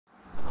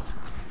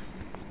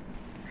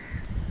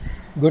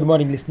Good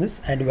morning,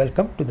 listeners, and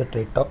welcome to the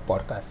Trade Talk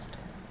podcast.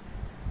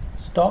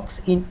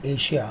 Stocks in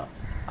Asia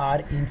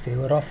are in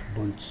favor of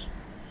bulls,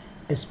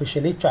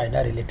 especially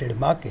China related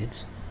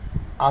markets,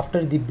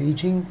 after the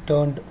Beijing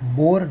turned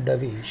more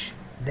dovish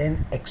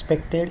than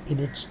expected in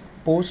its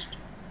post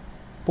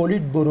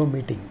Politburo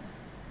meeting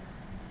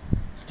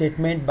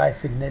statement by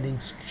signaling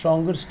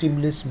stronger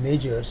stimulus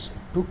measures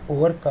to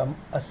overcome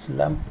a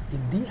slump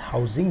in the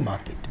housing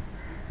market.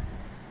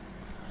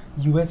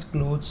 US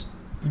closed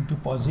into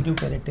positive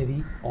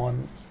territory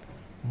on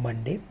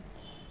Monday,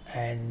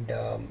 and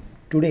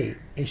today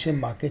Asian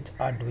markets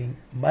are doing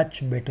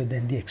much better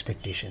than the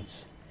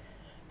expectations.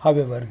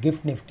 However,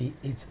 Gift Nifty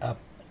is up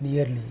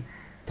nearly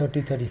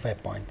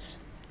 30-35 points.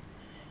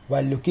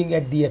 While looking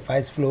at the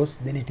FI's flows,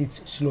 then it is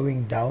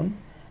slowing down,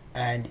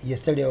 and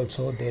yesterday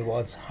also there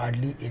was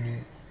hardly any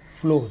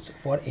flows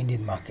for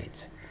Indian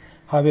markets.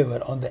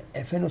 However, on the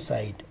FNO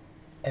side,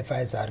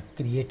 FIs are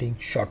creating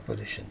short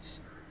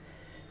positions.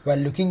 While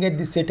looking at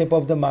the setup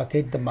of the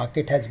market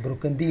has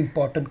broken the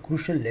important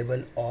crucial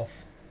level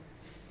of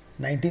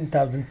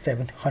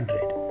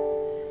 19,700.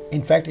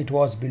 In fact, it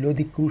was below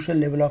the crucial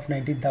level of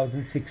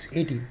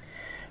 19,680,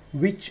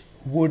 which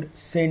would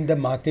send the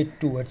market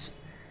towards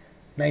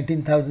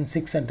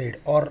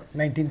 19,600 or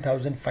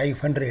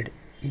 19,500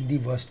 in the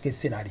worst case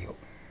scenario.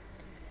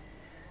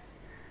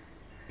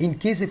 In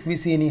case if we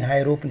see any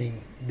higher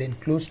opening, then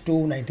close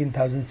to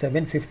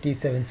 19,750,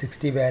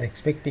 760, we are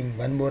expecting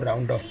one more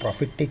round of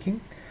profit taking.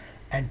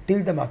 And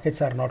till the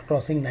markets are not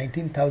crossing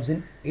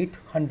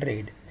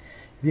 19,800,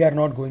 we are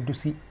not going to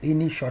see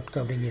any short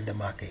covering in the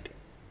market.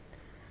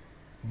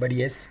 But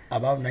yes,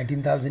 above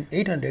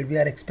 19,800, we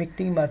are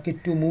expecting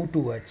market to move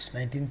towards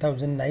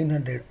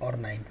 19,900 or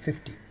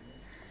 950.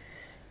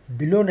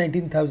 Below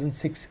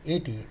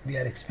 19,680, we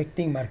are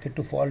expecting market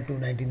to fall to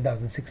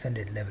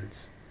 19,600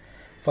 levels.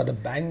 For the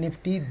Bank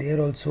Nifty, there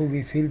also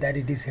we feel that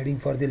it is heading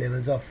for the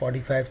levels of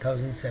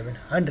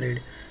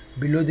 45,700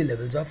 below the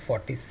levels of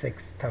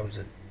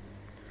 46,000.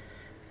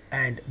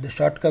 And the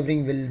short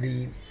covering will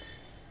be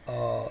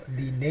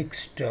the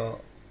next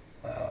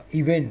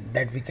event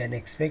that we can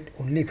expect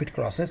only if it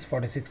crosses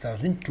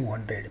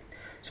 46,200.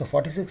 So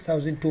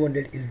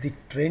 46,200 is the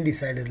trend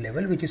decider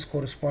level, which is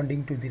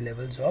corresponding to the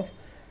levels of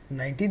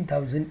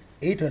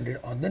 19,800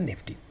 on the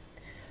Nifty.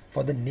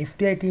 For the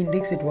Nifty IT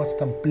index, it was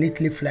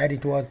completely flat.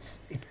 It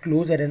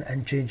closed at an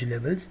unchanged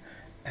levels,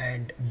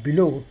 and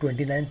below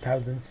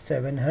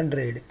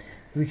 29,700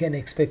 we can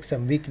expect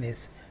some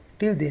weakness.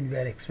 Till then, we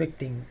are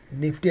expecting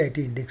Nifty IT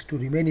index to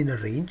remain in a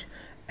range,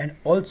 and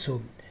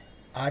also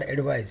our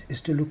advice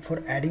is to look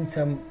for adding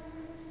some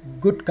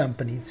good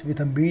companies with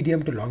a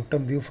medium to long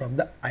term view from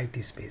the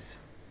IT space.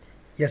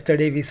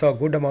 Yesterday, we saw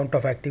good amount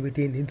of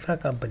activity in infra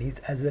companies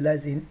as well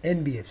as in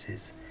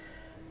NBFCs.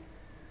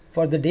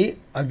 For the day,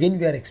 again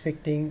we are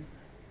expecting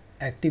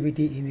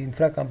activity in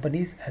infra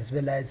companies as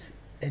well as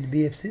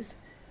NBFCs.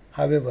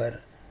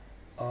 However,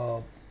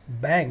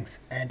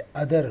 banks and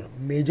other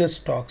major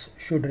stocks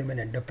should remain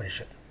under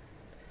pressure.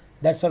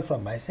 That's all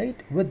from my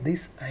side. With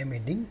this, I am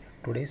ending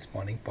today's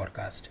morning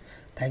podcast.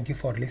 Thank you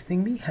for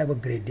listening me. Have a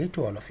great day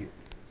to all of you.